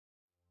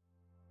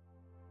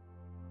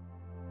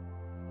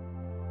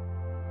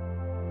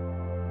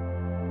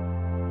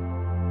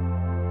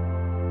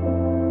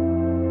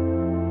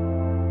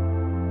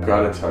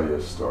got to tell you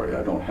a story.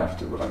 I don't have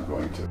to, but I'm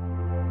going to.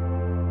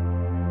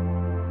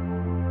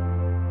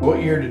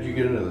 What year did you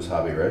get into this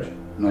hobby, Reg?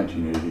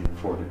 1980,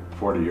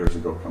 40 years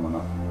ago coming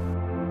up.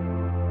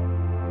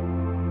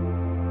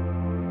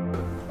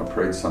 A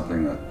parade's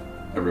something that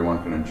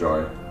everyone can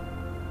enjoy,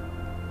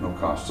 no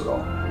cost at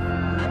all.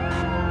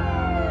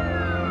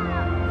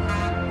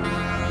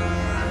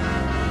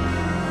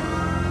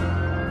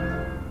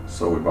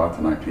 So we bought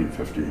the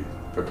 1950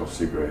 Bickle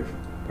Seagrave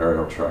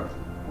aerial truck,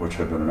 which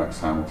had been an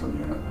ex-Hamilton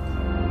unit.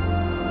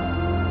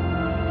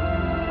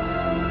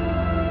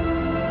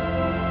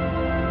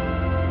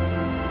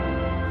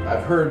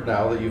 I've heard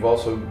now that you've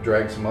also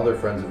dragged some other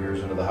friends of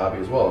yours into the hobby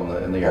as well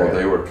in the area. Oh,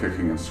 they were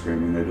kicking and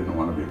screaming. They didn't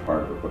want to be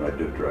part of it, but I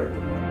did drag them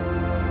in.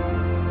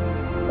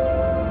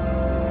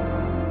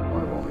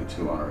 One of only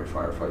 2 honorary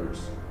firefighters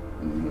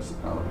in the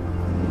municipality.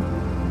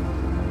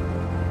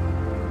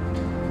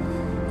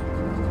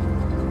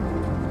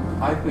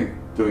 I think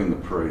doing the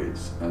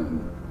parades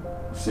and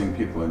seeing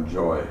people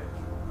enjoy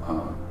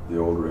the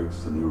old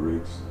rigs, the new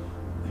rigs,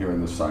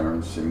 hearing the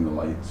sirens, seeing the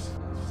lights,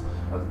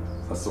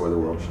 that's the way the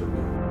world should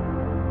be.